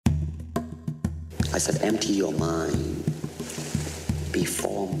I said, empty your mind. Be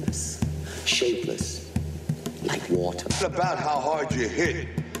formless, shapeless, like water. It's about how hard you hit.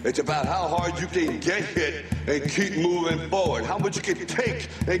 It's about how hard you can get hit and keep moving forward. How much you can take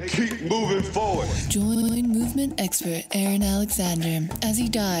and keep moving forward. Join movement expert Aaron Alexander as he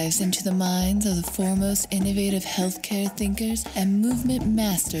dives into the minds of the foremost innovative healthcare thinkers and movement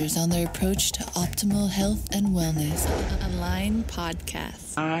masters on their approach to optimal health and wellness. Align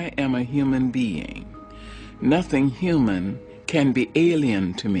Podcast. I am a human being. Nothing human can be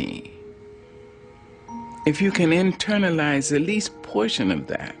alien to me. If you can internalize the least portion of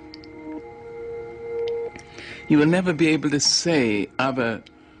that, you will never be able to say of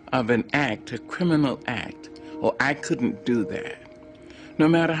an act, a criminal act, or I couldn't do that. No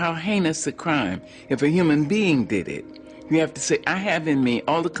matter how heinous the crime, if a human being did it, you have to say, I have in me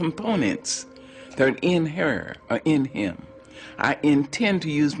all the components that are in her or in him. I intend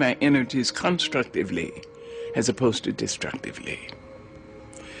to use my energies constructively as opposed to destructively.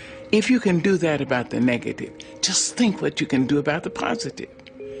 If you can do that about the negative, just think what you can do about the positive.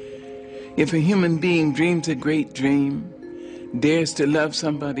 If a human being dreams a great dream, dares to love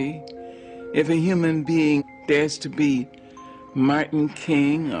somebody, if a human being dares to be Martin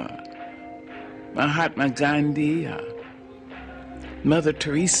King or Mahatma Gandhi or Mother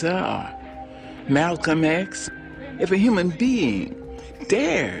Teresa or Malcolm X, if a human being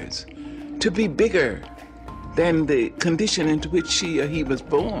dares to be bigger than the condition into which she or he was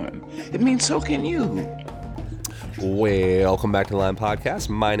born, it means so can you. Welcome back to the Align Podcast.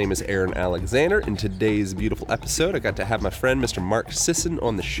 My name is Aaron Alexander. In today's beautiful episode, I got to have my friend Mr. Mark Sisson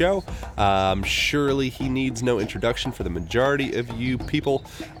on the show. Surely he needs no introduction for the majority of you people,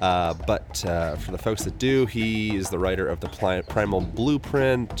 but for the folks that do, he is the writer of the Primal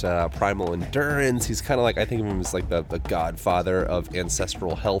Blueprint, Primal Endurance. He's kind of like, I think of him as like the godfather of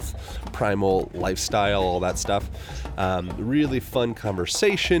ancestral health, primal lifestyle, all that stuff. Really fun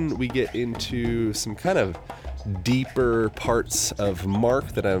conversation. We get into some kind of deeper parts of Mark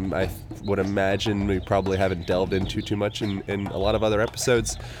that I would imagine we probably haven't delved into too much in a lot of other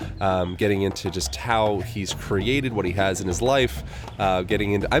episodes, getting into just how he's created what he has in his life,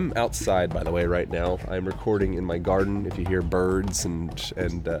 I'm outside, by the way, right now. I'm recording in my garden. If you hear birds and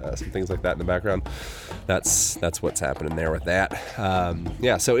some things like that in the background, that's what's happening there with that.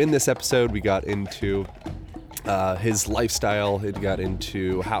 So in this episode we got into his lifestyle. It got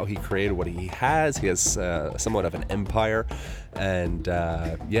into how he created what he has. He has somewhat of an empire, and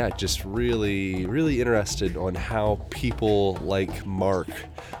just really, really interested on how people like Mark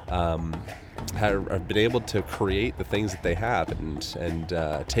have been able to create the things that they have and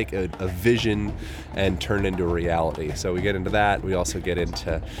take a vision and turn it into a reality. So we get into that. We also get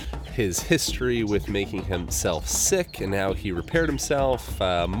into his history with making himself sick and how he repaired himself,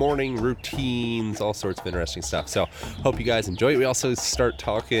 morning routines, all sorts of interesting stuff. So hope you guys enjoy it. We also start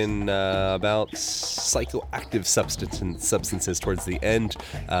talking about psychoactive substances towards the end.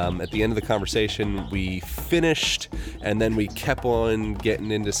 At the end of the conversation, we finished, and then we kept on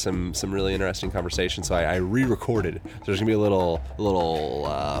getting into some really interesting conversation. So I re-recorded. So there's gonna be a little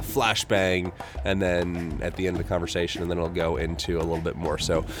flashbang, and then at the end of the conversation, and then it'll go into a little bit more.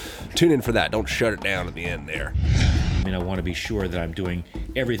 So tune in for that. Don't shut it down at the end there. I mean, I want to be sure that I'm doing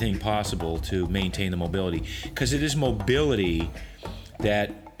everything possible to maintain the mobility, because it is mobility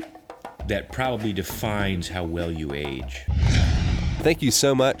that probably defines how well you age. Thank you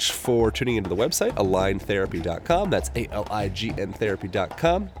so much for tuning into the website, aligntherapy.com. That's ALIGN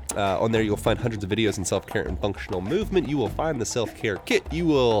therapy.com. On there, you'll find hundreds of videos in self-care and functional movement. You will find the self-care kit. You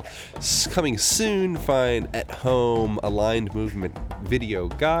will, coming soon, find at-home aligned movement video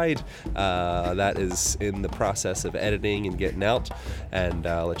guide. That is in the process of editing and getting out, and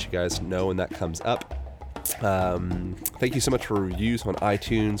I'll let you guys know when that comes up. Thank you so much for reviews on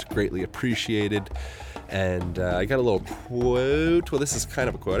iTunes. Greatly appreciated. And I got a little quote. Well, this is kind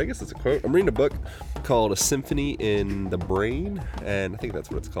of a quote. I guess it's a quote. I'm reading a book called A Symphony in the Brain, and I think that's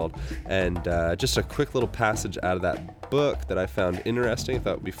what it's called. And just a quick little passage out of that book that I found interesting, I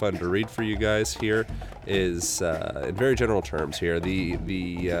thought would be fun to read for you guys here, is in very general terms here.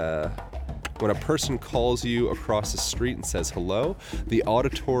 When a person calls you across the street and says hello, the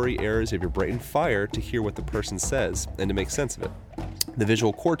auditory areas of your brain fire to hear what the person says and to make sense of it. The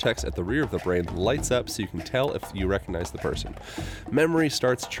visual cortex at the rear of the brain lights up so you can tell if you recognize the person. Memory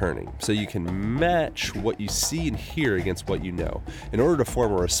starts churning so you can match what you see and hear against what you know. In order to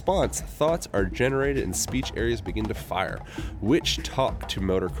form a response, thoughts are generated and speech areas begin to fire, which talk to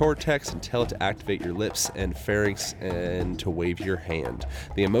motor cortex and tell it to activate your lips and pharynx and to wave your hand.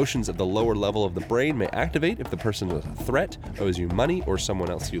 The emotions of the lower level of the brain may activate if the person is a threat, owes you money, or someone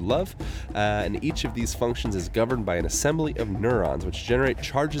else you love. And each of these functions is governed by an assembly of neurons, which generate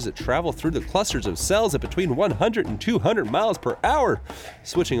charges that travel through the clusters of cells at between 100 and 200 miles per hour,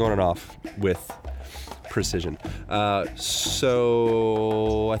 switching on and off with precision.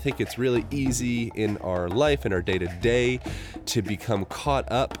 So I think it's really easy in our life, in our day-to-day, to become caught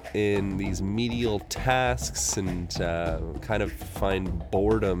up in these medial tasks and kind of find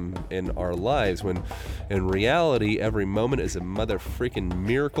boredom in our lives, when in reality every moment is a mother freaking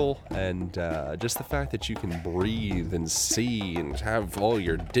miracle. And just the fact that you can breathe and see and have all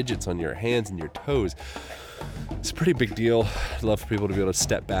your digits on your hands and your toes, it's a pretty big deal. I'd love for people to be able to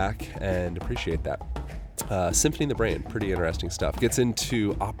step back and appreciate that. Symphony in the Brain, pretty interesting stuff. Gets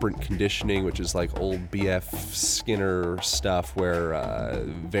into operant conditioning, which is like old B.F. Skinner stuff, where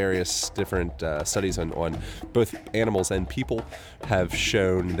various different studies on both animals and people have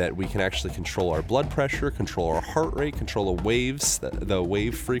shown that we can actually control our blood pressure, control our heart rate, control the waves, the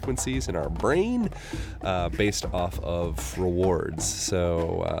wave frequencies in our brain based off of rewards.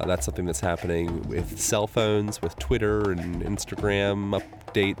 So that's something that's happening with cell phones, with Twitter and Instagram,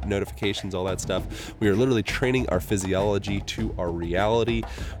 update notifications, all that stuff. We are literally training our physiology to our reality.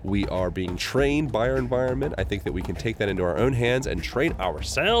 We are being trained by our environment. I think that we can take that into our own hands and train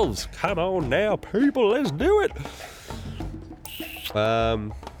ourselves. Come on now, people, let's do it.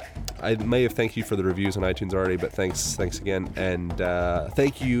 I may have thanked you for the reviews on iTunes already, but thanks again. And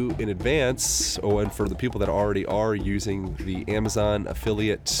thank you in advance, and for the people that already are using the Amazon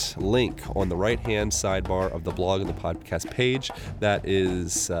affiliate link on the right-hand sidebar of the blog and the podcast page. That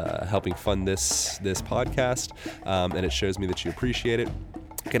is helping fund this podcast, and it shows me that you appreciate it.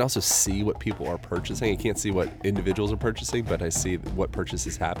 I can also see what people are purchasing. I can't see what individuals are purchasing, but I see what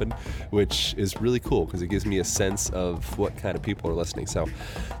purchases happen, which is really cool because it gives me a sense of what kind of people are listening. So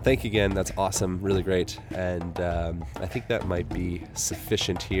thank you again. That's awesome. Really great. And I think that might be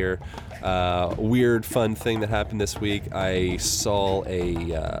sufficient here. Weird, fun thing that happened this week. I saw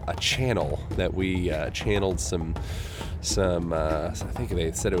a channel that we channeled some I think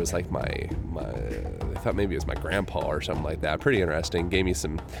they said it was like they thought maybe it was my grandpa or something like that. Pretty interesting. Gave me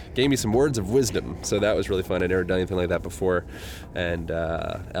some words of wisdom. So that was really fun. I'd never done anything like that before. And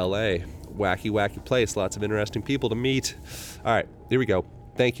LA, wacky place. Lots of interesting people to meet. All right, here we go.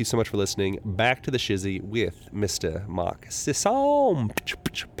 Thank you so much for listening. Back to the shizzy with Mr. Mark Sisson.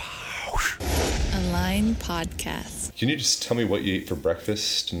 Align Podcast. Can you just tell me what you ate for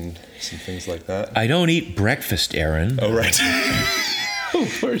breakfast and some things like that? I don't eat breakfast, Aaron. Oh, right.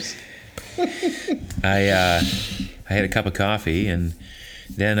 Of course. I had a cup of coffee, and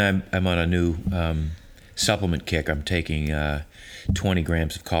then I'm on a new supplement kick. I'm taking 20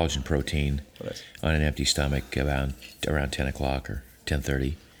 grams of collagen protein on an empty stomach around 10 o'clock or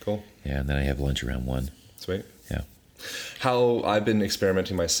 10:30. Cool. Yeah, and then I have lunch around 1. Sweet. Yeah. How I've been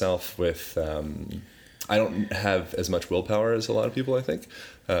experimenting myself with, I don't have as much willpower as a lot of people, I think,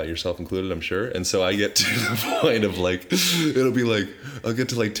 yourself included, I'm sure. And so I get to the point of like, it'll be like, I'll get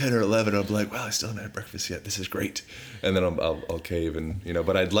to like 10 or 11, and I'll be like, wow, I still haven't had breakfast yet. This is great. And then I'll cave and,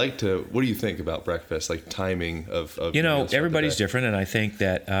 but I'd like to, what do you think about breakfast? Like timing of everybody's different. And I think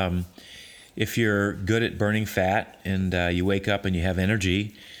that if you're good at burning fat and you wake up and you have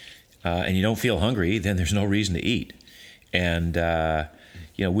energy and you don't feel hungry, then there's no reason to eat. And,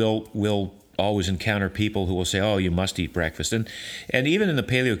 we'll always encounter people who will say, oh, you must eat breakfast. And even in the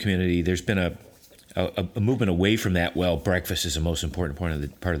paleo community, there's been a movement away from that. Well, breakfast is the most important part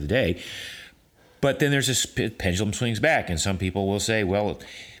of the day. But then there's this pendulum swings back, and some people will say, well,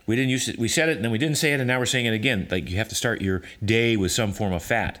 we said it and then we didn't say it and now we're saying it again. Like, you have to start your day with some form of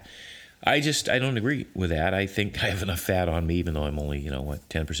fat. I don't agree with that. I think I have enough fat on me, even though I'm only,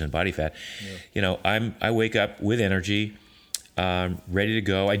 10% body fat. Yeah. I wake up with energy, ready to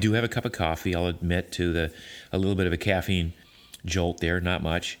go. I do have a cup of coffee, I'll admit, to a little bit of a caffeine jolt there, not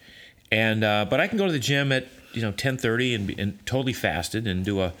much. And but I can go to the gym at 10:30 and totally fasted and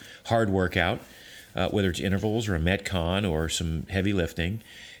do a hard workout, whether it's intervals or a Metcon or some heavy lifting,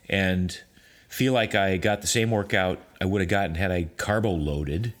 and feel like I got the same workout I would have gotten had I carbo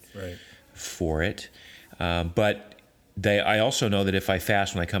loaded. Right. For it. But I also know that if I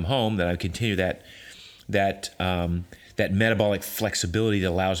fast when I come home, that I continue that metabolic flexibility that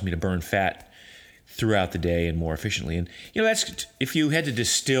allows me to burn fat throughout the day and more efficiently. And that's if you had to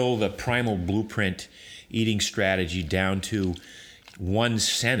distill the primal blueprint eating strategy down to one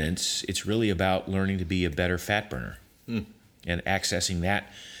sentence, it's really about learning to be a better fat burner and accessing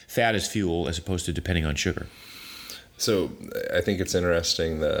that fat as fuel as opposed to depending on sugar. So I think it's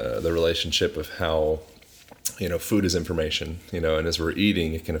interesting the relationship of how food is information, and as we're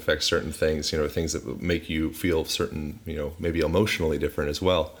eating, it can affect certain things, things that make you feel certain, maybe emotionally different as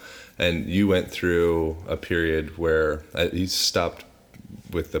well. And you went through a period where you stopped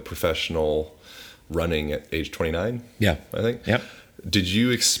with the professional running at age 29. Yeah. I think. Yep. Did you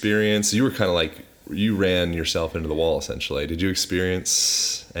experience, you were kind of like, you ran yourself into the wall essentially. Did you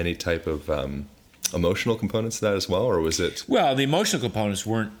experience any type of emotional components to that as well, or was it? Well, the emotional components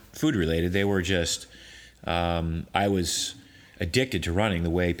weren't food related. They were just, I was addicted to running the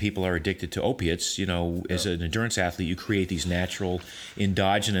way people are addicted to opiates. As an endurance athlete, you create these natural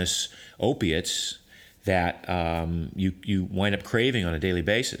endogenous opiates that you wind up craving on a daily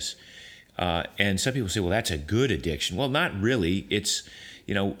basis. And some people say, well, that's a good addiction. Well, not really. It's,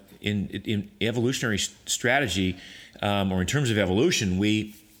 in evolutionary strategy, or in terms of evolution,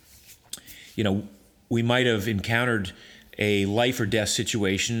 we might have encountered a life or death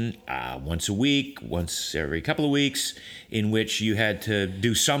situation once a week, once every couple of weeks, in which you had to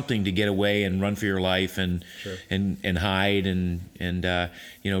do something to get away and run for your life and Sure. and hide and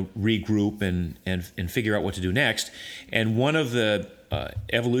regroup and figure out what to do next. And one of the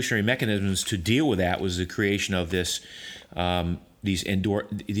evolutionary mechanisms to deal with that was the creation of these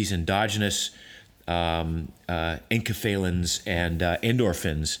endogenous enkephalins and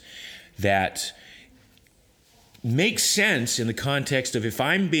endorphins that makes sense in the context of if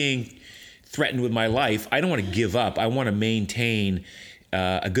I'm being threatened with my life, I don't want to give up. I want to maintain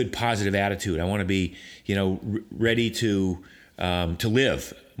a good positive attitude. I want to be, ready to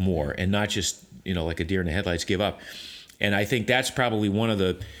live more and not just, like a deer in the headlights, give up. And I think that's probably one of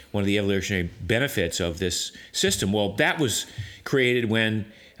the evolutionary benefits of this system. Well, that was created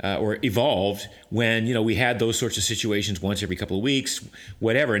when, or evolved when, we had those sorts of situations once every couple of weeks,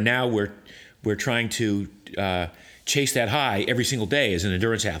 whatever. And now we're trying to chase that high every single day as an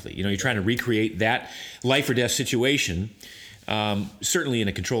endurance athlete. You're trying to recreate that life or death situation, certainly in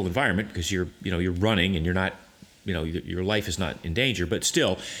a controlled environment because you're running and you're not, your life is not in danger, but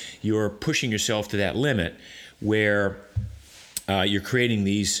still you're pushing yourself to that limit where you're creating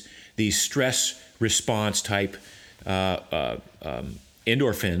these stress response type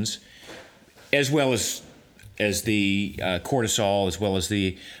endorphins, as well as the cortisol, as well as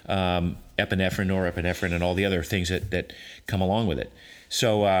the epinephrine, norepinephrine, and all the other things that come along with it.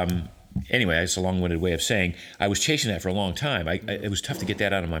 So anyway, it's a long-winded way of saying I was chasing that for a long time. It was tough to get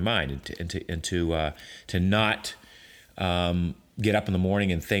that out of my mind and to not get up in the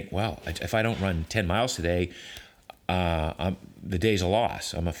morning and think, wow, if I don't run 10 miles today, the day's a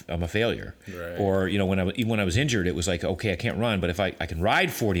loss. I'm a failure. Right. Or even when I was injured, it was like, okay, I can't run, but if I can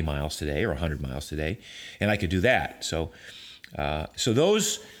ride 40 miles today or 100 miles today, and I could do that. So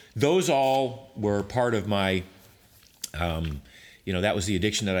those all were part of my, that was the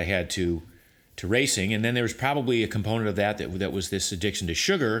addiction that I had to racing, and then there was probably a component of that was this addiction to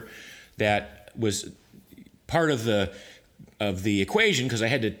sugar, that was part of the equation because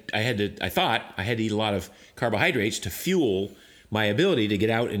I thought I had to eat a lot of carbohydrates to fuel my ability to get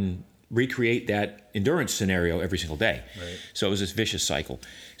out and recreate that endurance scenario every single day. Right. So it was this vicious cycle.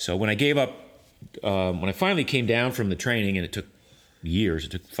 So when I gave up, when I finally came down from the training, and it took years,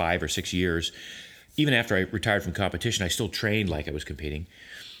 it took 5 or 6 years, even after I retired from competition, I still trained like I was competing.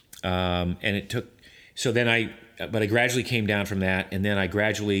 And it took, but I gradually came down from that, and then I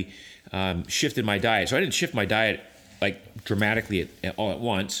gradually shifted my diet. So I didn't shift my diet like dramatically all at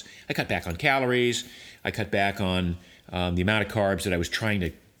once. I cut back on calories. I cut back on the amount of carbs that I was trying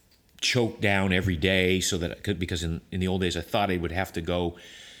to choke down every day, so that I could, because in the old days I thought I would have to go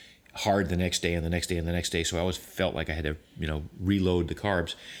hard the next day and the next day and the next day. So I always felt like I had to, reload the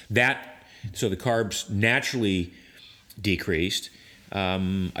carbs. So the carbs naturally decreased.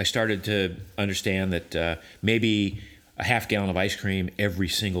 I started to understand that maybe a half gallon of ice cream every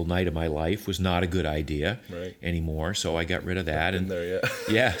single night of my life was not a good idea anymore. So I got rid of that. And there, yeah.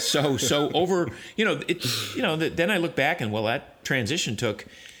 Yeah. So over, then I look back and, well, that transition took,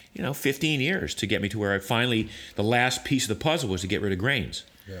 15 years to get me to where I finally, the last piece of the puzzle was to get rid of grains.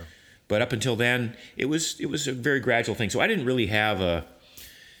 Yeah. But up until then, it was a very gradual thing. So I didn't really have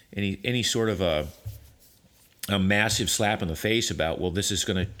any sort of a massive slap in the face about, well, this is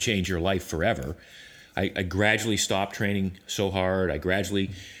going to change your life forever. I gradually stopped training so hard. I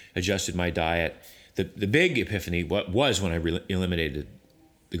gradually adjusted my diet. The big epiphany was when I eliminated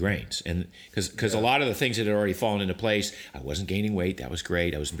the grains, and because a lot of the things that had already fallen into place, I wasn't gaining weight, that was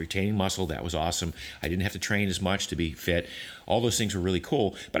great. I was retaining muscle, that was awesome. I didn't have to train as much to be fit. All those things were really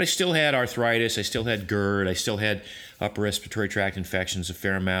cool, but I still had arthritis, I still had GERD, I still had upper respiratory tract infections a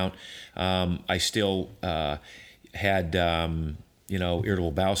fair amount. I still had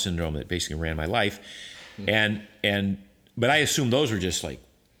irritable bowel syndrome that basically ran my life, but I assumed those were just like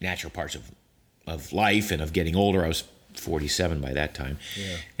natural parts of life and of getting older. I was 47 by that time.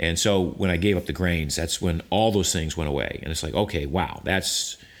 Yeah. And so when I gave up the grains, that's when all those things went away. And it's like, okay, wow,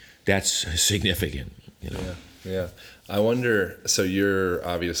 that's significant, Yeah. I wonder, so you're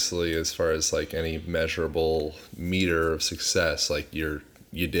obviously, as far as like any measurable meter of success, like you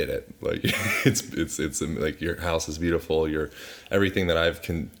did it. Like it's like your house is beautiful. Everything that I've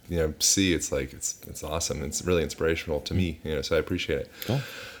see, it's like, it's awesome. It's really inspirational to me, so I appreciate it. Cool.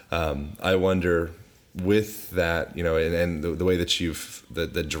 I wonder, with that, and the way that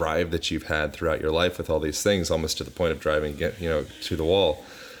the drive that you've had throughout your life with all these things, almost to the point of driving, to the wall.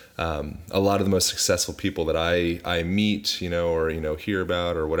 A lot of the most successful people that I meet, or hear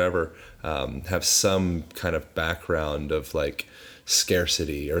about or whatever, have some kind of background of like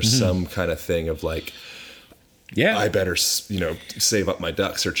scarcity or some kind of thing of like, I better, save up my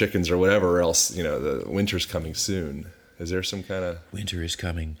ducks or chickens or whatever, or else, the winter's coming soon. Is there some kind of... Winter is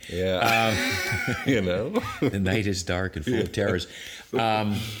coming. Yeah. The night is dark and full of terrors.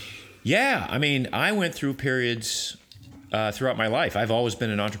 I mean, I went through periods throughout my life. I've always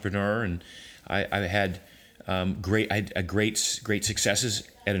been an entrepreneur, and I had great successes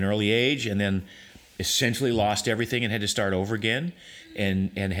at an early age, and then essentially lost everything and had to start over again,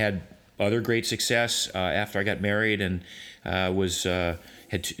 and had other great success after I got married and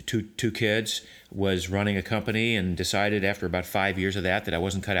had two kids, was running a company, and decided after about 5 years of that I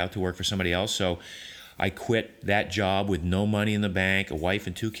wasn't cut out to work for somebody else. So I quit that job with no money in the bank, a wife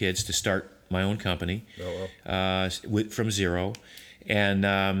and 2 kids, to start my own company. From zero. And,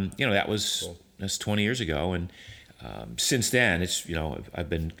 that's 20 years ago. And since then, it's, I've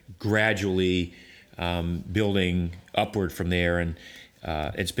been gradually building upward from there. And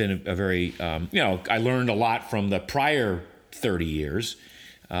it's been a very, I learned a lot from the prior 30 years,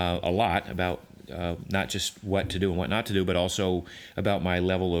 a lot about not just what to do and what not to do, but also about my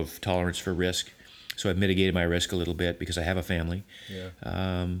level of tolerance for risk. So I've mitigated my risk a little bit because I have a family. Yeah.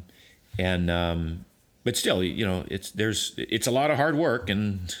 But still, it's a lot of hard work,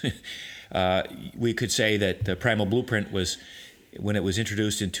 and we could say that the Primal Blueprint was, when it was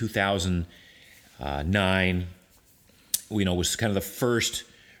introduced in 2009, was kind of the first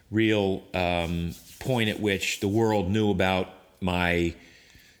real point at which the world knew about my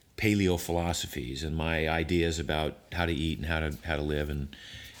paleo philosophies and my ideas about how to eat and how to live and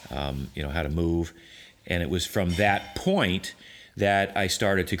how to move. And it was from that point that I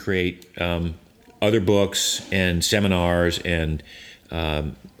started to create other books and seminars and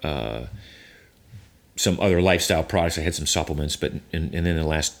some other lifestyle products. I had some supplements, but and then in the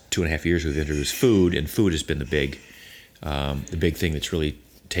last 2.5 years we've introduced food, and food has been the big thing that's really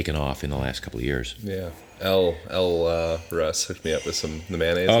taken off in the last couple of years. Yeah. Russ hooked me up with the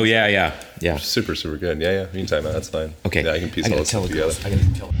mayonnaise. Oh, yeah. Super, super good. Yeah. You can time out. That's fine. Okay. Yeah, I can piece all this stuff together.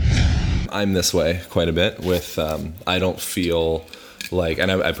 I'm this way quite a bit with, I don't feel like,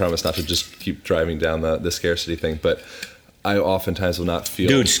 and I promise not to just keep driving down the scarcity thing, but I oftentimes will not feel...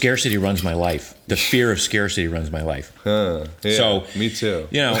 Dude, scarcity runs my life. The fear of scarcity runs my life. Yeah, so, me too.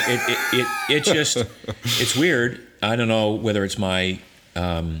 It just, it's weird. I don't know whether it's my...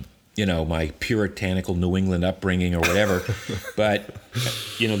 my puritanical New England upbringing or whatever, but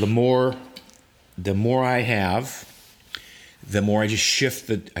the more I have, the more I just shift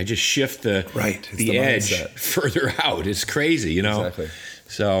the edge further out. It's crazy, Exactly.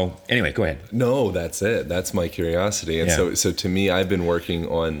 So anyway, go ahead. No, that's it. That's my curiosity, and so to me, I've been working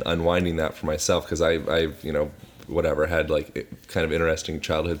on unwinding that for myself, because I've had like kind of interesting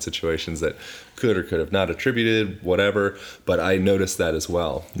childhood situations that could or could have not attributed, whatever, but I noticed that as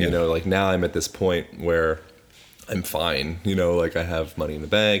well. Like now I'm at this point where I'm fine, like I have money in the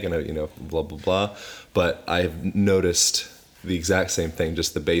bank and blah, blah, blah. But I've noticed the exact same thing,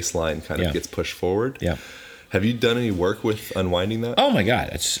 just the baseline kind of gets pushed forward. Yeah. Have you done any work with unwinding that? Oh my God.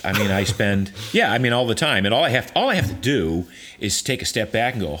 I spend, all the time. And all I have to do is take a step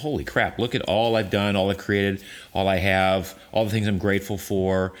back and go, holy crap, look at all I've done, all I've created, all I have, all the things I'm grateful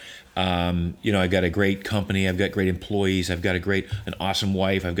for. I've got a great company. I've got great employees. I've got an awesome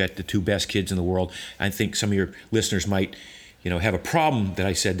wife. I've got the 2 best kids in the world. I think some of your listeners might, have a problem that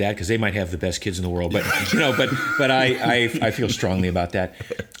I said that, because they might have the best kids in the world. But, but I feel strongly about that.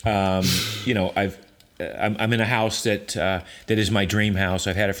 I'm in a house that is my dream house.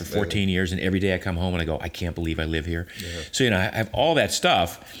 I've had it for 14 years, and every day I come home and I go, I can't believe I live here. Yeah. So I have all that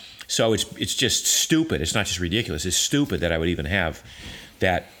stuff. So it's just stupid. It's not just ridiculous. It's stupid that I would even have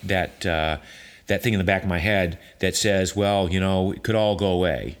that thing in the back of my head that says, well, it could all go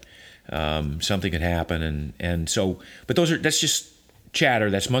away. Something could happen, and so. But that's just chatter.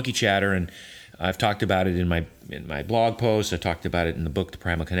 That's monkey chatter, and I've talked about it in my blog posts. I talked about it in the book, The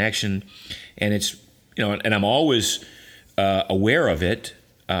Primal Connection, and it's and I'm always aware of it.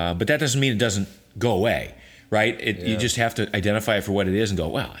 But that doesn't mean it doesn't go away. Right? You just have to identify it for what it is and go,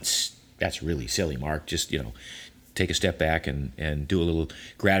 well, that's really silly, Mark. Just, take a step back and do a little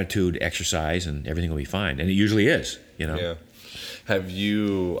gratitude exercise and everything will be fine. And it usually is, Yeah. Have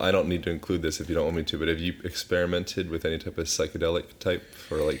you, I don't need to include this if you don't want me to, but have you experimented with any type of psychedelic type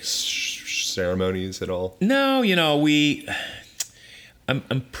or like ceremonies at all? No,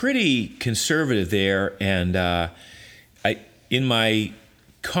 I'm pretty conservative there. And in my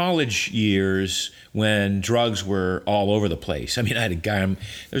college years, when drugs were all over the place. I mean, there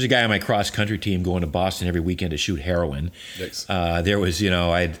was a guy on my cross-country team going to Boston every weekend to shoot heroin. There was,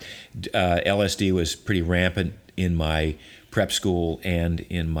 LSD was pretty rampant in my prep school and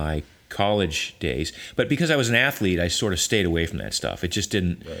in my college days. But because I was an athlete, I sort of stayed away from that stuff. It just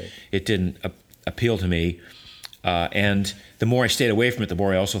didn't, it didn't appeal to me. And the more I stayed away from it, the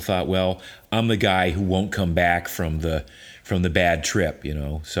more I also thought, well, I'm the guy who won't come back from the bad trip,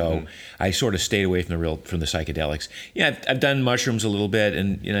 So I sort of stayed away from the psychedelics. Yeah, I've done mushrooms a little bit,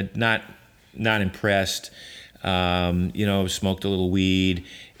 and not impressed. Smoked a little weed.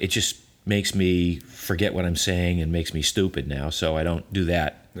 It just makes me forget what I'm saying and makes me stupid now. So I don't do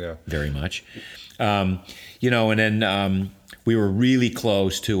that very much. And then we were really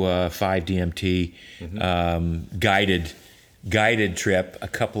close to a 5-DMT guided trip a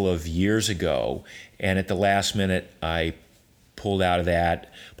couple of years ago, and at the last minute I pulled out of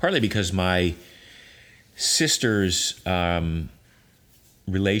that, partly because my sister's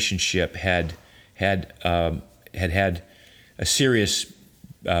relationship had a serious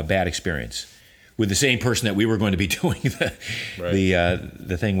bad experience with the same person that we were going to be doing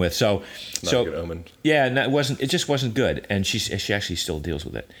the thing with. So not a good omen. Yeah, and it just wasn't good, and she actually still deals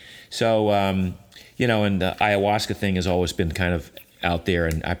with it. So and the ayahuasca thing has always been kind of out there,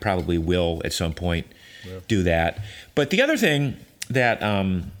 and I probably will at some point do that. But the other thing that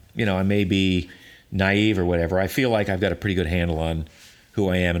I may be naive or whatever, I feel like I've got a pretty good handle on who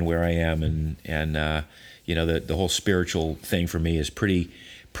I am and where I am, and the whole spiritual thing for me is pretty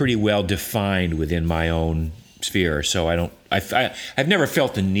well defined within my own sphere. So I've never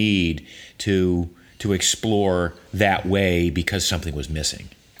felt the need to explore that way because something was missing.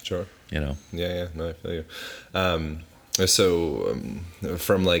 Sure. Yeah, no, I feel you.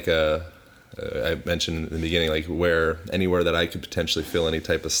 From like I mentioned in the beginning, like anywhere that I could potentially fill any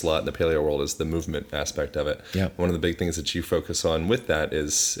type of slot in the paleo world is the movement aspect of it. Yeah. One of the big things that you focus on with that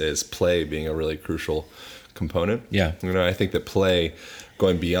is play being a really crucial component. Yeah. I think that play,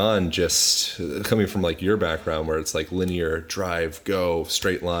 going beyond just coming from like your background where it's like linear, drive, go,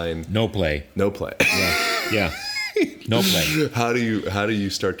 straight line. No play. Yeah. No play. How do you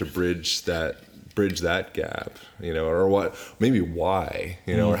start to bridge that gap, or what, maybe why,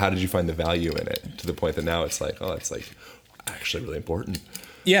 or how did you find the value in it to the point that now it's like, oh, it's like actually really important?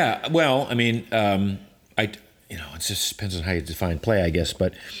 Yeah. Well, I mean, it just depends on how you define play, I guess,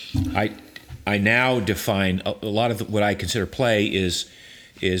 but I now define a lot of what I consider play is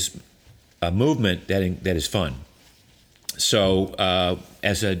a movement that is fun. So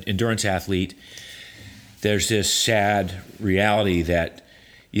as an endurance athlete, there's this sad reality that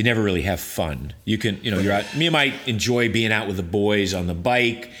you never really have fun. You can, you're out. You might enjoy being out with the boys on the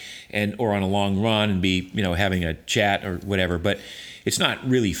bike or on a long run and be, having a chat or whatever. But it's not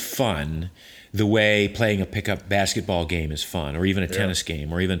really fun the way playing a pickup basketball game is fun, or even a tennis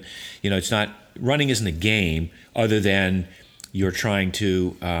game, or even, it's not. Running isn't a game other than you're trying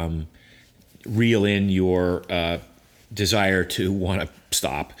to reel in your desire to want to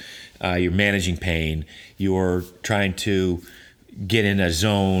stop. You're managing pain. You're trying to get in a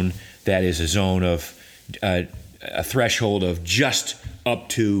zone that is a zone of a threshold of just up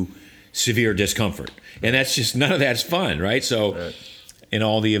to severe discomfort. And that's just, none of that's fun, right? So in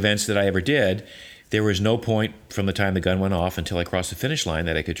all the events that I ever did, there was no point from the time the gun went off until I crossed the finish line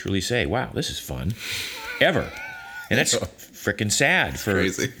that I could truly say, wow, this is fun, ever. And that's freaking sad for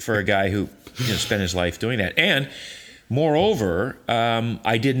a guy who spent his life doing that. And moreover,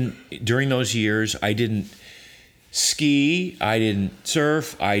 during those years, I didn't ski, I didn't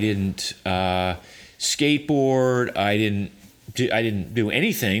surf, I didn't skateboard, I didn't do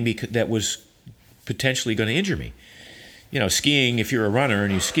anything that was potentially going to injure me. Skiing, if you're a runner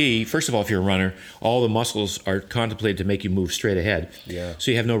and you ski, first of all, if you're a runner, all the muscles are contemplated to make you move straight ahead. Yeah.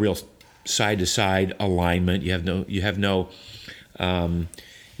 So you have no real side-to-side alignment. You have no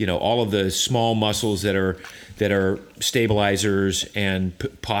all of the small muscles that are stabilizers and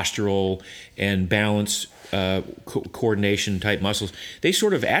postural and balance coordination type muscles. They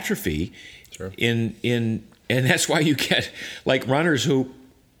sort of atrophy. Sure. And that's why you get like runners who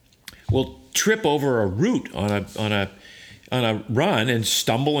will trip over a root on a run and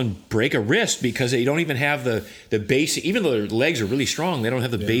stumble and break a wrist because they don't even have the basic, even though their legs are really strong, they don't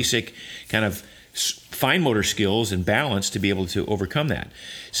have the basic kind of fine motor skills and balance to be able to overcome that.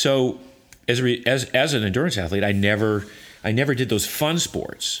 So as an endurance athlete, I never did those fun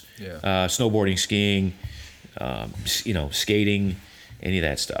sports, snowboarding, skiing, skating, any of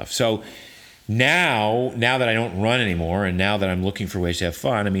that stuff. So now that I don't run anymore, and now that I'm looking for ways to have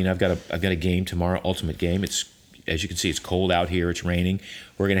fun, I mean, I've got a game tomorrow, Ultimate Game. It's, as you can see, it's cold out here. It's raining.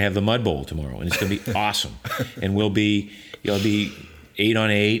 We're going to have the Mud Bowl tomorrow, and it's going to be awesome. And it'll be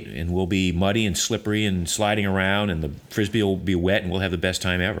 8-on-8, and we'll be muddy and slippery and sliding around, and the frisbee will be wet, and we'll have the best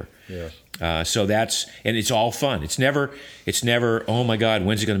time ever. Yeah. So and it's all fun. It's never, oh my God,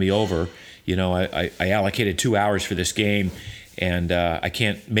 when's it going to be over? I allocated 2 hours for this game, and I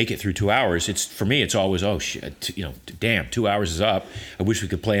can't make it through 2 hours. For me, it's always, oh shit, damn, 2 hours is up. I wish we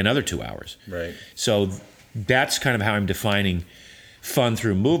could play another 2 hours. Right. So that's kind of how I'm defining fun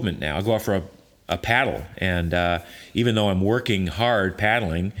through movement now. I go out for a paddle, and even though I'm working hard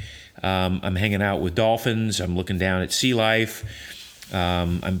paddling, I'm hanging out with dolphins. I'm looking down at sea life.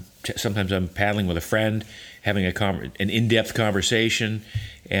 Sometimes I'm paddling with a friend, having an in-depth conversation,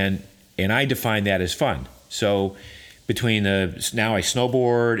 and I define that as fun. So between now I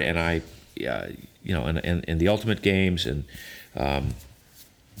snowboard and I and the Ultimate Games and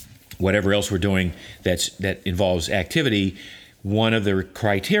whatever else we're doing that involves activity, one of the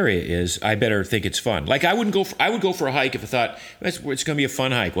criteria is I better think it's fun. Like I would go for a hike if I thought it's going to be a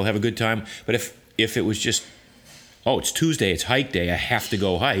fun hike. We'll have a good time. But if it was just, it's Tuesday, it's hike day, I have to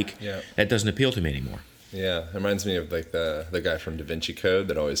go hike. Yeah. That doesn't appeal to me anymore. Yeah, it reminds me of like the guy from Da Vinci Code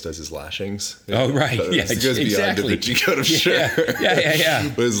that always does his lashings. Oh, right. Yeah, it goes beyond Da Vinci Code, I'm sure. Yeah.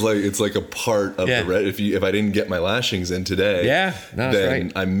 But it's like a part of the red. If I didn't get my lashings in today, then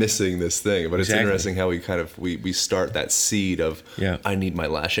right. I'm missing this thing. But it's Exactly. interesting how we start that seed of I need my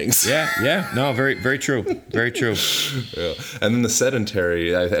lashings. Yeah. No, very, very true. Very true. Yeah. And then the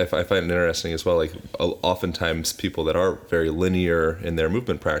sedentary, I find it interesting as well. Like oftentimes people that are very linear in their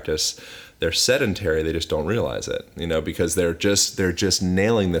movement practice, they're sedentary, they just don't realize it, because they're just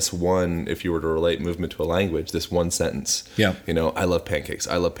nailing this one, if you were to relate movement to a language, this one sentence. Yeah. I love pancakes,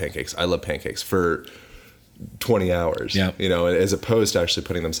 I love pancakes, I love pancakes for 20 hours. Yeah. As opposed to actually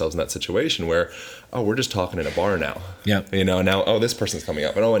putting themselves in that situation where, we're just talking in a bar now. Yeah. Now, this person's coming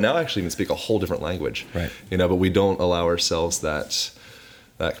up. And now I actually even speak a whole different language. Right. But we don't allow ourselves that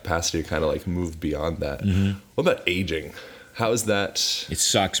capacity to kind of like move beyond that. Mm-hmm. What about aging? How is that? It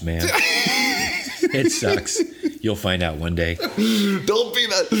sucks, man. It sucks. You'll find out one day. Don't be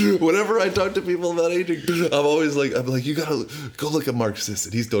that. Whenever I talk to people about aging, I'm like, you gotta go look at Mark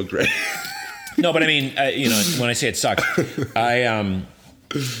Sisson. He's doing great. No, but I mean, when I say it sucks,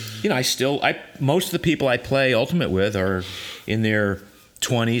 most of the people I play Ultimate with are in their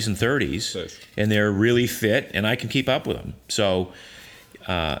 20s and 30s, Nice. And they're really fit, and I can keep up with them. So,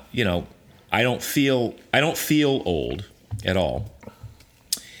 I don't feel old at all.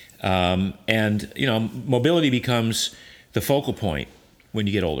 And mobility becomes the focal point when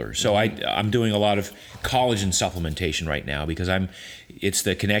you get older. So I'm doing a lot of collagen supplementation right now because it's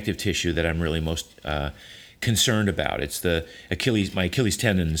the connective tissue that I'm really most concerned about. It's my Achilles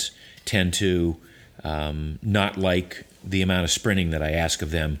tendons tend to not like the amount of sprinting that I ask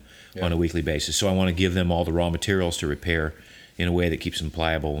of them on a weekly basis. So I want to give them all the raw materials to repair in a way that keeps them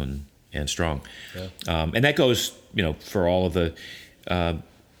pliable and strong. Yeah. And that goes, for all of the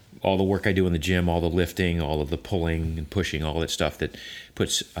work I do in the gym, all the lifting, all of the pulling and pushing, all that stuff that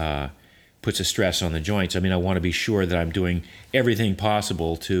puts a stress on the joints. I mean, I want to be sure that I'm doing everything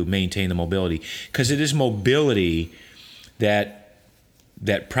possible to maintain the mobility, because it is mobility that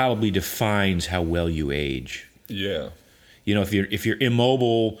probably defines how well you age. Yeah. If you're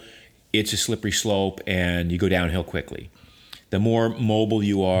immobile, it's a slippery slope and you go downhill quickly. The more mobile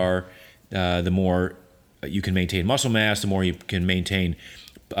you are, the more you can maintain muscle mass, the more you can maintain,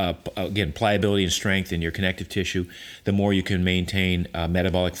 again, pliability and strength in your connective tissue, the more you can maintain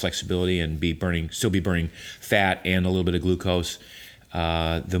metabolic flexibility and still be burning fat and a little bit of glucose,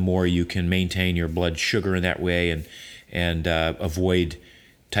 the more you can maintain your blood sugar in that way and avoid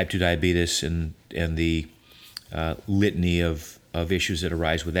type 2 diabetes and the litany of issues that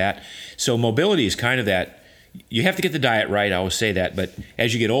arise with that. So mobility is kind of that. You have to get the diet right. I always say that, but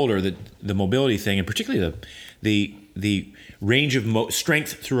as you get older, the mobility thing, and particularly the range of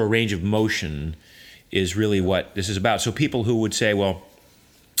strength through a range of motion, is really what this is about. So people who would say, well,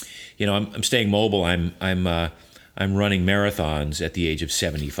 I'm staying mobile. I'm running marathons at the age of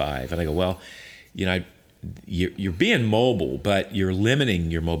 75, and I go, well, you're being mobile, but you're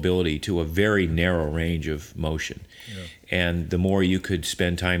limiting your mobility to a very narrow range of motion. Yeah. And the more you could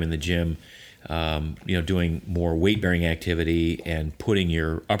spend time in the gym, doing more weight-bearing activity and putting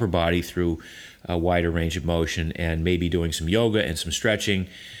your upper body through a wider range of motion, and maybe doing some yoga and some stretching,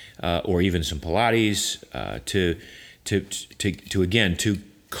 or even some Pilates, to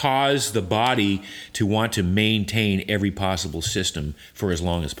cause the body to want to maintain every possible system for as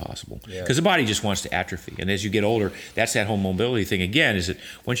long as possible. Because the body just wants to atrophy. And as you get older, that's that whole mobility thing again, is that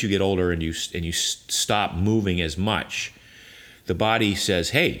once you get older and you stop moving as much, the body says,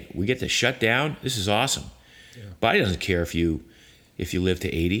 hey, we get to shut down. This is awesome. Yeah. Body doesn't care if you live to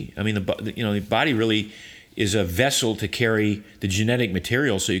 80. I mean, the body really is a vessel to carry the genetic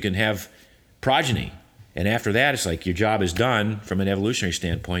material so you can have progeny. And after that, it's like your job is done from an evolutionary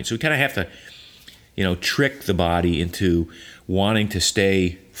standpoint. So we kind of have to, trick the body into wanting to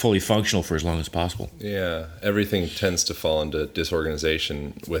stay fully functional for as long as possible. Yeah, everything tends to fall into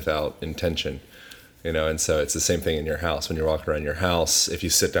disorganization without intention. And so it's the same thing in your house. When you're walking around your house, if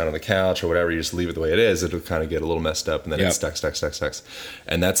you sit down on the couch or whatever, you just leave it the way it is, it'll kind of get a little messed up, and then it stacks.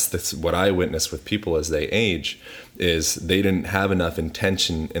 And that's what I witness with people as they age, is they didn't have enough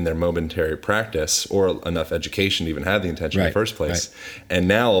intention in their momentary practice or enough education to even have the intention in the first place. Right. And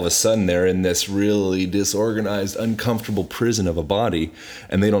now all of a sudden they're in this really disorganized, uncomfortable prison of a body,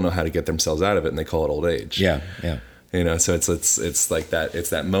 and they don't know how to get themselves out of it, and they call it old age. Yeah. So it's like that. It's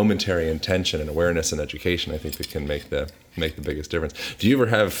that momentary intention and awareness and education, I think, that can make the biggest difference. Do you ever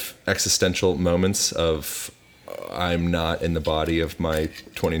have existential moments of I'm not in the body of my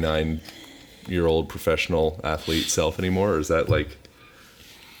 29-year-old professional athlete self anymore, or is that like?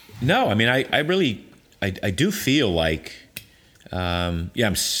 No, I mean, I do feel like. I'm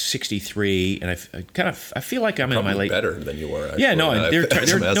 63, and I feel like I'm probably in my late. Better than you were. Actually. Yeah, no,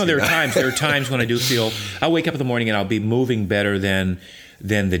 there are times when I do feel. I'll wake up in the morning and I'll be moving better than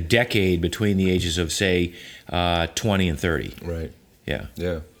the decade between the ages of, say, 20 and 30. Right. Yeah.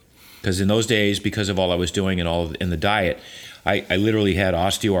 Yeah. Because in those days, because of all I was doing and in the diet, I literally had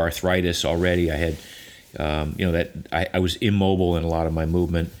osteoarthritis already. I had, I was immobile in a lot of my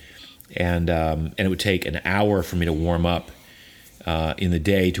movement, and it would take an hour for me to warm up. In the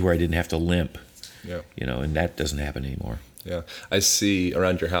day to where I didn't have to limp, and that doesn't happen anymore. Yeah, I see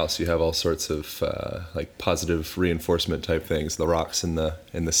around your house you have all sorts of like positive reinforcement type things, the rocks in the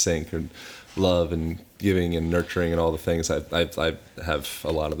sink, and love and giving and nurturing and all the things. I have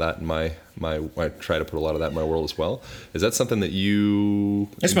a lot of that in my I try to put a lot of that in my world as well. Is that something that you?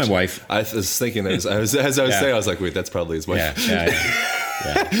 That's my wife. I was thinking that as I was saying, I was like, wait, that's probably his wife. Yeah.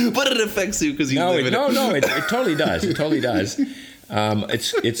 But it affects you because you live in it. No, it totally does. It totally does.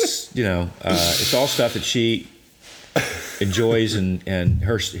 It's all stuff that she enjoys, and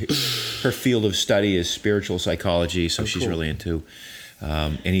her field of study is spiritual psychology. So she's really into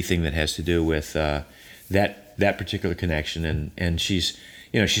anything that has to do with that particular connection. And she's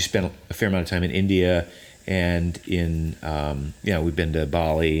she spent a fair amount of time in India, and in we've been to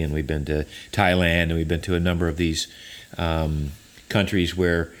Bali, and we've been to Thailand, and we've been to a number of these countries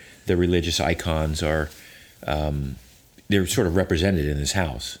where the religious icons are. They're sort of represented in this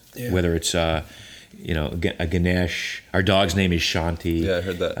house, whether it's a Ganesh. Our dog's name is Shanti. Yeah, I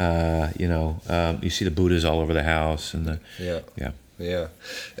heard that. You see the Buddhas all over the house, and yeah.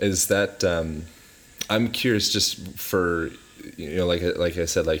 Is that? I'm curious, just for like I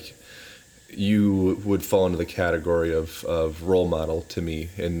said, like you would fall into the category of role model to me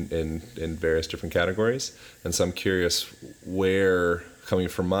in various different categories, and so I'm curious where, coming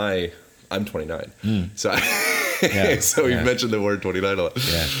from I'm 29, so. So you mentioned the word 29 a lot,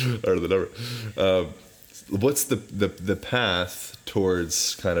 or the number. What's the path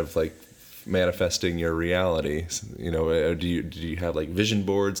towards kind of like manifesting your reality? Do you have like vision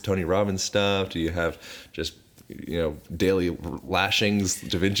boards, Tony Robbins stuff? Do you have just daily lashings,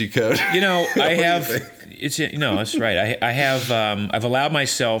 Da Vinci Code? I have. That's right. I have. I've allowed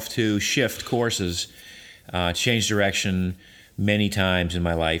myself to shift courses, change direction many times in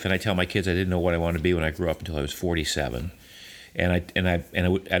my life, and I tell my kids I didn't know what I wanted to be when I grew up until I was 47, and I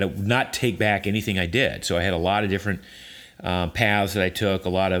would not take back anything I did. So I had a lot of different paths that I took, a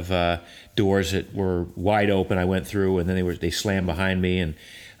lot of doors that were wide open I went through, and then they slammed behind me, and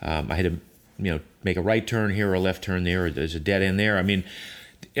I had to, make a right turn here or a left turn there, or there's a dead end there. I mean,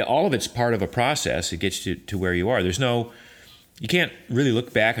 all of it's part of a process. It gets you to where you are. You can't really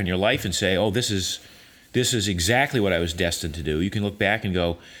look back on your life and say, oh, this is exactly what I was destined to do. You can look back and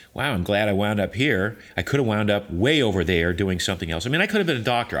go, wow, I'm glad I wound up here. I could have wound up way over there doing something else. I mean, I could have been a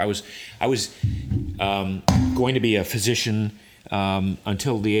doctor. I was going to be a physician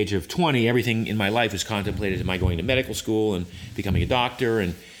until the age of 20. Everything in my life was contemplated. Am I going to medical school and becoming a doctor?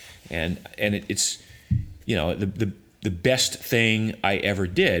 And it's, the best thing I ever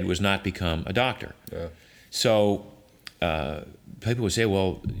did was not become a doctor. Yeah. So people would say,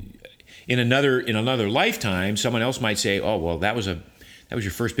 well, in another lifetime, someone else might say, oh, well, that was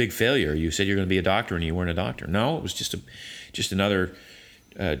your first big failure. You said you're going to be a doctor and you weren't a doctor. No, it was just another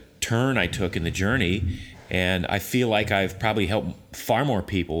turn I took in the journey. And I feel like I've probably helped far more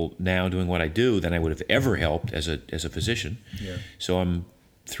people now doing what I do than I would have ever helped as a physician. Yeah. So I'm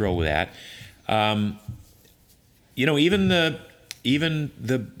thrilled with that. Even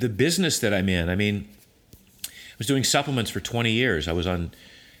the business that I'm in. I mean, I was doing supplements for 20 years. I was on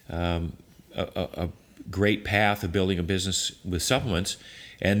a great path of building a business with supplements,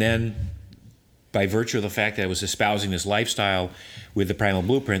 and then by virtue of the fact that I was espousing this lifestyle with the Primal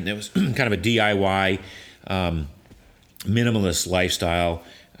Blueprint, it was kind of a DIY, minimalist lifestyle.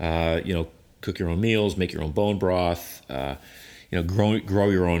 Cook your own meals, make your own bone broth, grow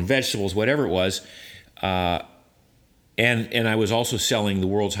your own vegetables, whatever it was. And I was also selling the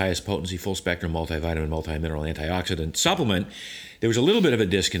world's highest potency, full spectrum, multivitamin, multi-mineral, antioxidant supplement. There was a little bit of a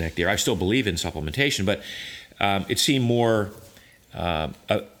disconnect there. I still believe in supplementation, but it seemed more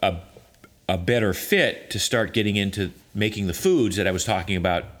a better fit to start getting into making the foods that I was talking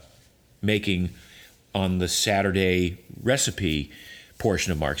about making on the Saturday recipe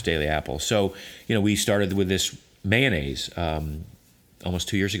portion of Mark's Daily Apple. So, we started with this mayonnaise almost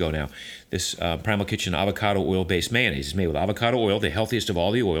 2 years ago now. This Primal Kitchen avocado oil-based mayonnaise is made with avocado oil, the healthiest of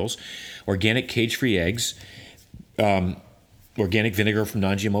all the oils, organic cage-free eggs, organic vinegar from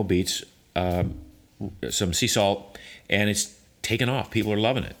non-GMO beets, some sea salt, and it's taken off. People are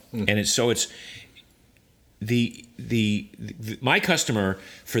loving it. And it's my customer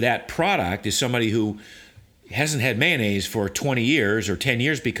for that product is somebody who hasn't had mayonnaise for 20 years or 10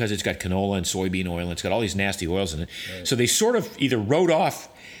 years because it's got canola and soybean oil and it's got all these nasty oils in it. Right. So they sort of either wrote off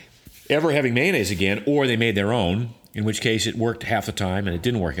ever having mayonnaise again, or they made their own, in which case it worked half the time and it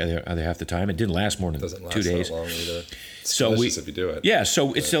didn't work other half the time. It didn't last more than 2 days. Doesn't last that long either. It's so delicious if you do it. Yeah,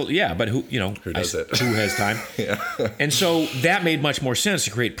 so it's still, but who does it? Who has time? Yeah. And so that made much more sense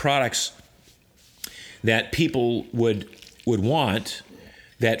to create products that people would want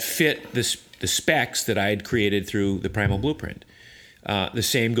that fit the specs that I had created through the Primal Blueprint. The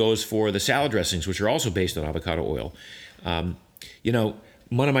same goes for the salad dressings, which are also based on avocado oil.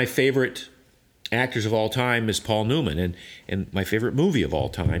 One of my favorite actors of all time is Paul Newman, and my favorite movie of all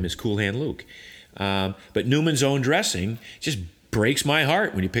time is Cool Hand Luke. But Newman's own dressing just breaks my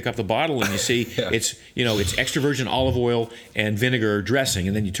heart when you pick up the bottle and you see it's extra virgin olive oil and vinegar dressing,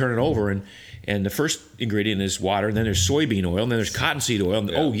 and then you turn it over and the first ingredient is water, and then there's soybean oil, and then there's cottonseed oil, and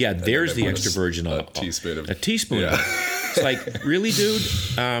there's the extra virgin olive oil. A teaspoon of it. It's like, really, dude?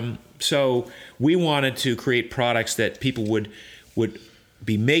 So we wanted to create products that people would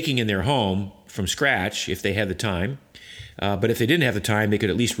be making in their home from scratch if they had the time. But if they didn't have the time, they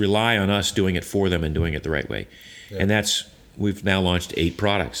could at least rely on us doing it for them and doing it the right way. Yeah. And we've now launched 8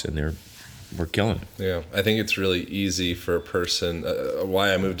 products, and we're killing it. Yeah, I think it's really easy for a person.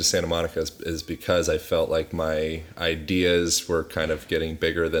 Why I moved to Santa Monica is because I felt like my ideas were kind of getting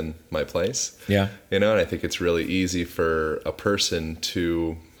bigger than my place. Yeah. And I think it's really easy for a person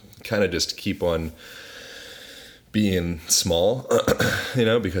to kind of just keep on being small,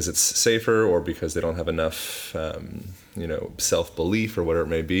 because it's safer or because they don't have enough, self-belief or whatever it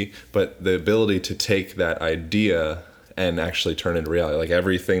may be. But the ability to take that idea and actually turn into reality. Like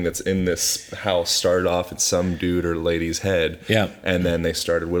everything that's in this house started off in some dude or lady's head. Yeah. And then they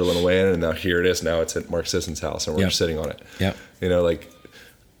started whittling away at it, and now here it is. Now it's at Mark Sisson's house, and we're just sitting on it. Yeah.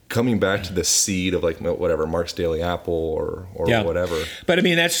 Coming back to the seed of whatever, Mark's Daily Apple or whatever. But I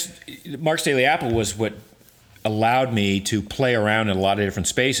mean, that's Mark's Daily Apple was what allowed me to play around in a lot of different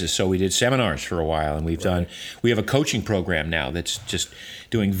spaces. So we did seminars for a while, and we have a coaching program now that's just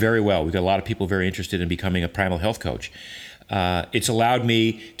doing very well. We've got a lot of people very interested in becoming a primal health coach. It's allowed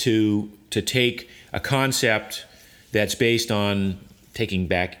me to take a concept that's based on taking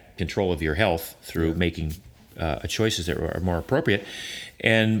back control of your health through making choices that are more appropriate,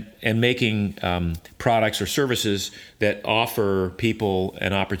 and making products or services that offer people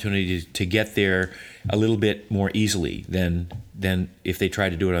an opportunity to get there a little bit more easily than if they tried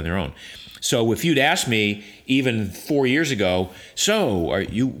to do it on their own. So if you'd asked me even 4 years ago,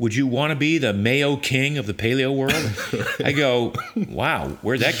 would you want to be the Mayo King of the paleo world? I go, wow,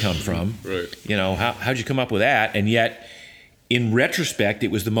 where'd that come from? Right. You know, how'd you come up with that? And yet, in retrospect,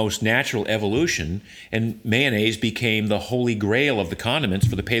 it was the most natural evolution, and mayonnaise became the holy grail of the condiments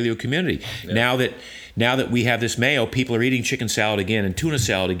for the paleo community. Yeah. Now that we have this mayo, people are eating chicken salad again, and tuna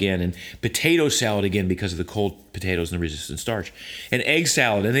salad again, and potato salad again because of the cold potatoes and the resistant starch, and egg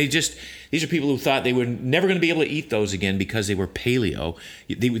salad. And these are people who thought they were never going to be able to eat those again because they were paleo.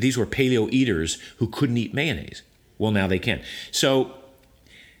 These were paleo eaters who couldn't eat mayonnaise. Well, now they can. So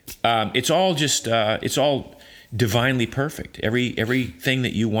it's all divinely perfect. Everything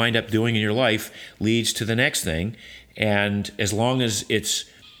that you wind up doing in your life leads to the next thing, and as long as it's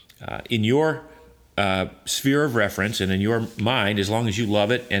in your sphere of reference and in your mind, as long as you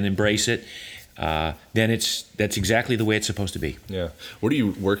love it and embrace it, then that's exactly the way it's supposed to be. Yeah. What are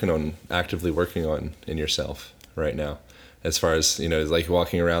you actively working on in yourself right now? As far as, like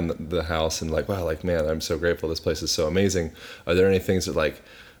walking around the house and like, wow, like, man, I'm so grateful. This place is so amazing. Are there any things that like,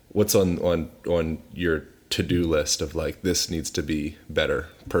 what's on your to-do list of like, this needs to be better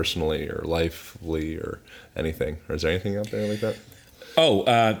personally or lifely or anything? Or is there anything out there like that?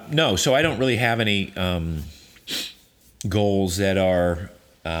 No. So I don't really have any goals that are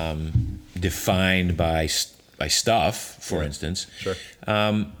defined by stuff, for instance. Sure.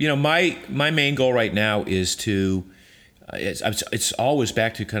 My main goal right now is to. It's always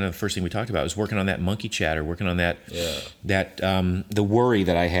back to kind of the first thing we talked about, is working on that monkey chatter, working on that. Yeah. That the worry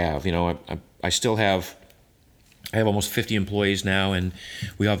that I have. I still have. I have almost 50 employees now, and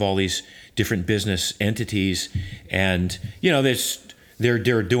we have all these different business entities, and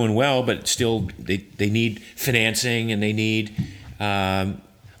they're doing well, but still they need financing and they need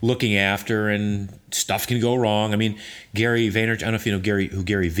looking after, and stuff can go wrong. I mean, Gary Vaynerchuk, I don't know if you know who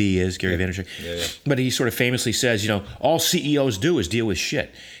Gary V is, Gary Vaynerchuk, but he sort of famously says, all CEOs do is deal with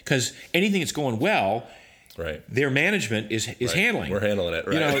shit, because anything that's going well, right, their management is right. handling. We're handling it,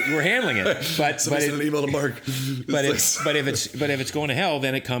 right? We're handling it. But send an email to Mark. But if it's going to hell,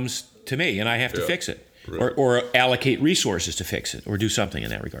 then it comes to me, and I have to fix it, right. or allocate resources to fix it, or do something in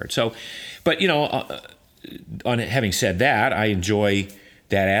that regard. So, but on having said that, I enjoy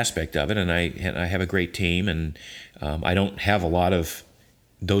that aspect of it, and I have a great team, and I don't have a lot of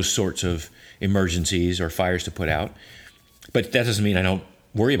those sorts of emergencies or fires to put out. But that doesn't mean I don't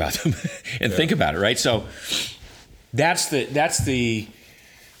worry about them and think about it, right? So that's the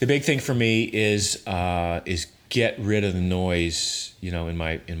big thing for me is get rid of the noise, in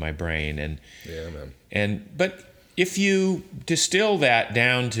my brain, and but if you distill that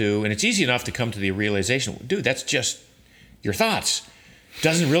down to, and it's easy enough to come to the realization, dude, that's just your thoughts.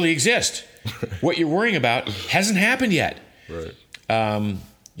 Doesn't really exist. What you're worrying about hasn't happened yet. Right. A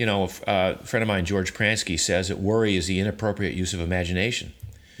friend of mine, George Pransky, says that worry is the inappropriate use of imagination,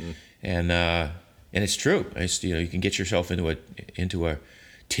 and it's true. It's, you can get yourself into a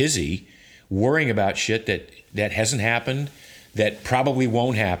tizzy worrying about shit that hasn't happened, that probably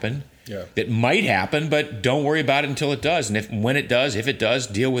won't happen, that might happen, but don't worry about it until it does. And if it does,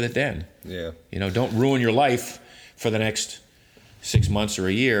 deal with it then. Yeah. Don't ruin your life for the next 6 months or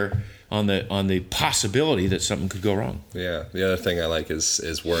a year on the possibility that something could go wrong. Yeah. The other thing I like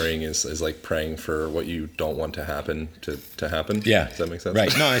is worrying is like praying for what you don't want to happen to happen. Yeah. Does that make sense?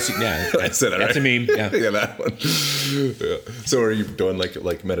 Right. No, I said that that's right? A meme. Yeah. Yeah, that one. Yeah. So are you doing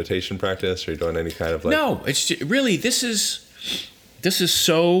like meditation practice? Are you doing any kind of like? No, it's just, really, this is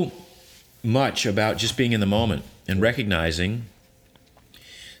so much about just being in the moment and recognizing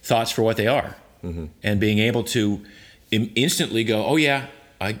thoughts for what they are, and being able to instantly go, oh yeah,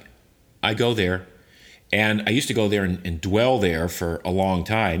 I go there, and I used to go there and dwell there for a long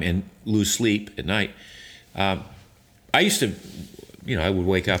time and lose sleep at night. I used to, I would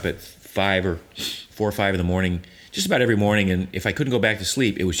wake up at 4 or 5 in the morning, just about every morning, and if I couldn't go back to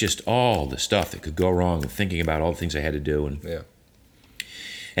sleep, it was just all the stuff that could go wrong, and thinking about all the things I had to do.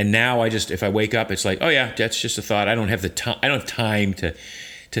 And now if I wake up, it's like, oh yeah, that's just a thought. I don't have time to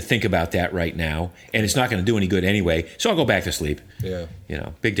think about that right now, and it's not going to do any good anyway, so I'll go back to sleep. Yeah.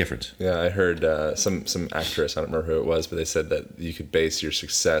 Big difference. Yeah, I heard some actress, I don't remember who it was, but they said that you could base your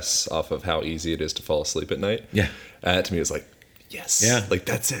success off of how easy it is to fall asleep at night. Yeah. To me, it was like, yes. Yeah. Like,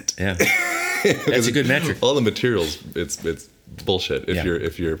 that's it. Yeah. That's a good metric. All the materials, it's bullshit if Yeah.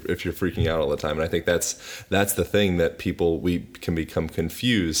 you're freaking out all the time. And I think that's the thing that we can become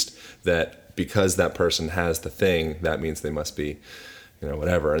confused, that because that person has the thing, that means they must be,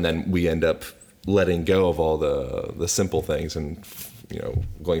 whatever. And then we end up letting go of all the simple things and,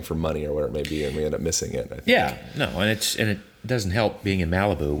 going for money or whatever it may be, and we end up missing it. I think. Yeah, no, and it doesn't help being in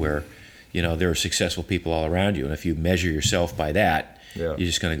Malibu where, there are successful people all around you, and if you measure yourself by that, Yeah. you're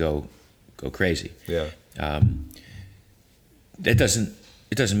just going to go crazy. Yeah. It doesn't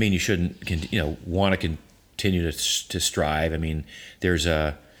mean you shouldn't want to continue to strive. I mean, there's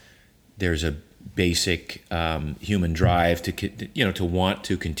a basic human drive to want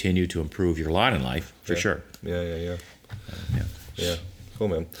to continue to improve your lot in life for sure. Yeah. Yeah. Cool,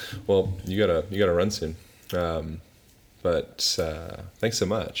 man. Well, you gotta run soon. But thanks so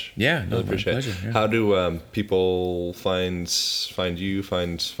much. Yeah, no, really appreciate my pleasure. it. Yeah. How do people find you,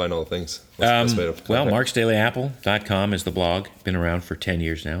 find all the things? What's the best way to contact? Well, marksdailyapple.com is the blog. Been around for 10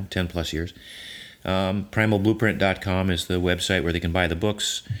 years now, 10 plus years. Primalblueprint.com is the website where they can buy the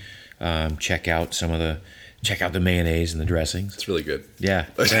books. Check out the mayonnaise and the dressings. It's really good. Yeah,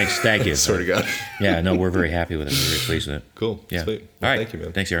 thanks. Thank you. Swear to God. Yeah, no, we're very happy with it. We're very pleased with it. Cool. Yeah. Sweet. All Well, right. Thank you,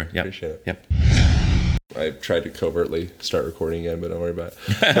 man. Thanks, Aaron. Yep. Appreciate it. Yep. I tried to covertly start recording again, but don't worry about it.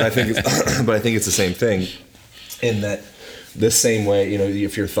 But I think it's the same thing in that the same way,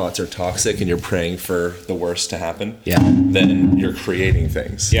 if your thoughts are toxic and you're praying for the worst to happen, then you're creating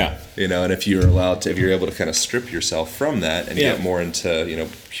things. Yeah. And if you're able to kind of strip yourself from that and get more into,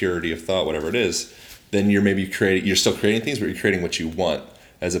 purity of thought, whatever it is, then you're still creating things, but you're creating what you want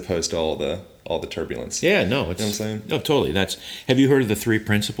as opposed to all the turbulence. Yeah, no, it's, You know what I'm saying? No, totally. Have you heard of the 3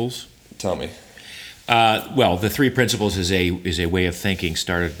 principles? Tell me. Well, the 3 principles is a way of thinking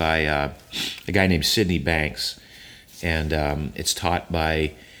started by a guy named Sydney Banks, and it's taught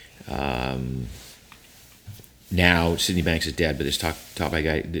by now Sydney Banks is dead, but it's taught by a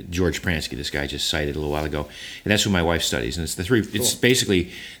guy, George Pransky. This guy just cited a little while ago, and that's who my wife studies. And it's the 3. Cool. It's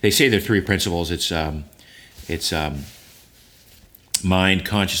basically, they say they're 3 principles. It's mind,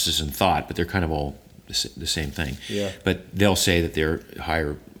 consciousness, and thought, but they're kind of all the same thing. Yeah. But they'll say that they're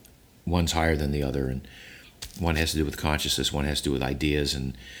higher. One's higher than the other, and one has to do with consciousness, one has to do with ideas,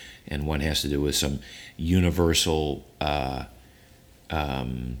 and one has to do with some universal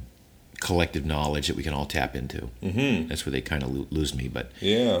collective knowledge that we can all tap into. Mm-hmm. That's where they kind of lose me, but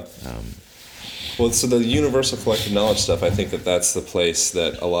yeah. Well, so the universal collective knowledge stuff, I think that's the place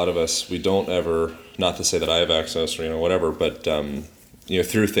that a lot of us, we don't ever, not to say that I have access or whatever, but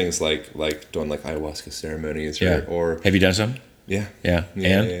through things like doing like ayahuasca ceremonies or have you done some? Yeah. Yeah.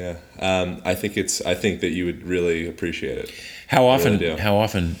 Yeah. I think that you would really appreciate it. How often? Really do. How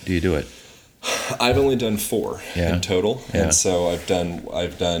often do you do it? I've only done 4 in total, Yeah. and so I've done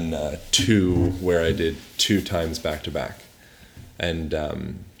 2 where I did 2 times back to back, and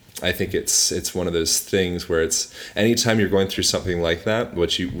I think it's one of those things where it's anytime you're going through something like that,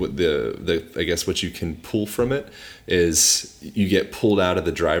 what you can pull from it is you get pulled out of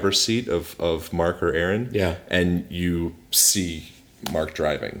the driver's seat of Mark or Aaron, and you see Mark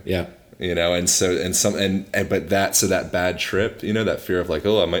driving, but that bad trip, that fear of like,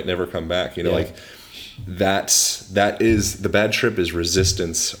 oh, I might never come back, like that is the bad trip is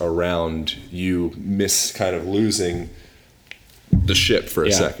resistance around you kind of losing the ship for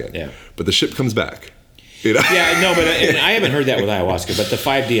a second, but the ship comes back. Yeah, no, but and I haven't heard that with ayahuasca, but the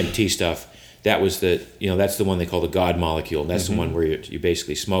 5-DMT stuff, that was that's the one they call the God molecule, and that's the one where you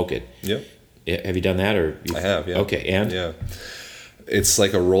basically smoke it. Yep. Have you done that, or I have? Yeah. Okay, and yeah, it's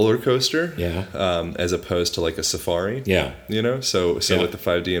like a roller coaster. Yeah. As opposed to like a safari. Yeah. So with the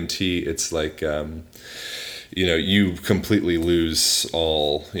 5-DMT, it's like you completely lose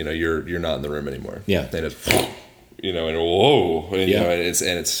all. You're not in the room anymore. Yeah. And it's and whoa, and,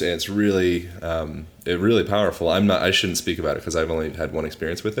 it's really really powerful. I shouldn't speak about it because I've only had one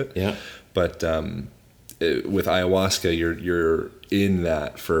experience with it. Yeah. But with ayahuasca, you're in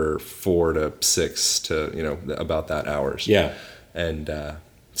that for 4 to 6 to about that hours. Yeah. And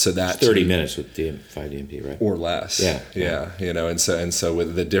so that's 30 minutes with 5-DMT, right? or less. Yeah. And so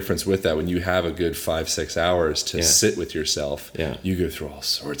with the difference with that, when you have a good 5-6 hours to sit with yourself, you go through all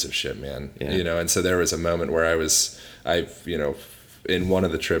sorts of shit, man. Yeah. And so there was a moment where I've in one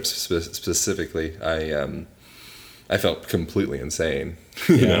of the trips specifically, I felt completely insane,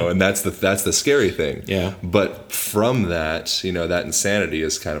 and that's the scary thing. Yeah. But from that, that insanity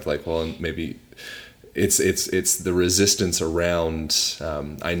is kind of like, well, maybe it's the resistance around,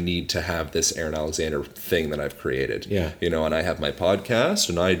 I need to have this Aaron Alexander thing that I've created. Yeah. And I have my podcast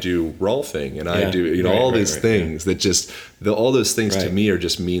and I do Rolfing and I do, Right, all these right, things that just, all those things to Right. me are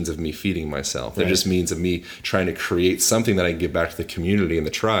just means of me feeding myself. They're Right. just means of me trying to create something that I can give back to the community and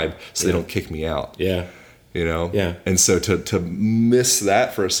the tribe so they don't kick me out. Yeah. You know? Yeah. And so to miss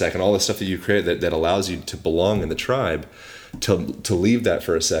that for a second, all the stuff that you create that allows you to belong in the tribe, to leave that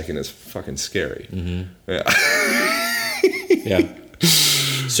for a second is fucking scary. Yeah. Yeah.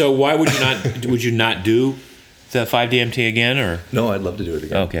 So why would you not do the 5-DMT again, or? No, I'd love to do it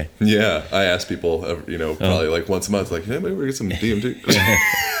again. Okay. Yeah, I ask people, probably like once a month, like, hey, maybe we get some DMT.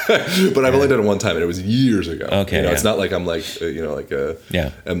 But I've only done it one time, and it was years ago. Okay. It's not like I'm like,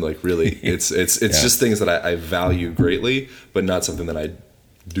 I'm like really. It's just things that I value greatly, but not something that I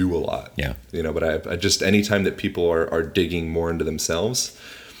do a lot. Yeah. But I just, anytime that people are digging more into themselves,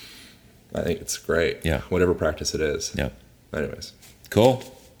 I think it's great. Yeah. Whatever practice it is. Yeah. Anyways. Cool.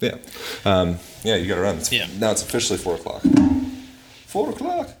 Yeah. You got to run. Now it's officially 4 o'clock. 4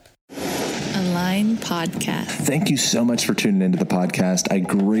 o'clock. Align Podcast. Thank you so much for tuning into the podcast. I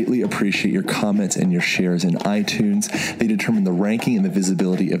greatly appreciate your comments and your shares in iTunes. They determine the ranking and the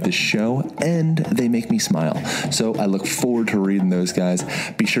visibility of the show, and they make me smile. So I look forward to reading those, guys.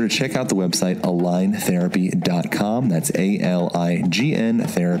 Be sure to check out the website, aligntherapy.com. That's ALIGN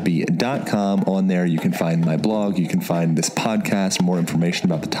therapy.com. On there, you can find my blog. You can find this podcast, more information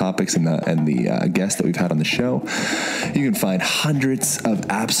about the topics and the guests that we've had on the show. You can find hundreds of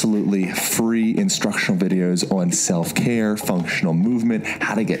absolutely free instructional videos on self-care, functional movement,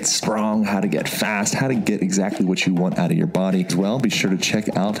 how to get strong, how to get fast, how to get exactly what you want out of your body as well. Be sure to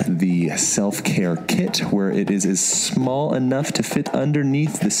check out the self-care kit, where it is small enough to fit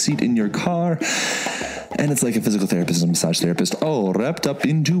underneath the seat in your car. And it's like a physical therapist and a massage therapist all wrapped up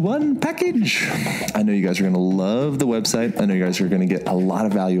into one package. I know you guys are going to love the website. I know you guys are going to get a lot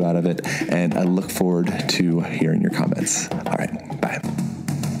of value out of it. And I look forward to hearing your comments. All right. Bye.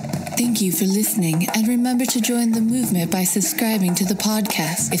 Thank you for listening, and remember to join the movement by subscribing to the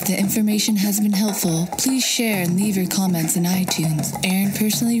podcast. If the information has been helpful, please share and leave your comments in iTunes. Aaron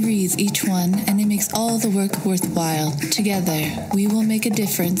personally reads each one, and it makes all the work worthwhile. Together, we will make a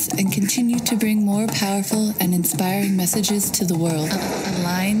difference and continue to bring more powerful and inspiring messages to the world.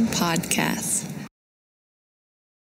 Align Podcast.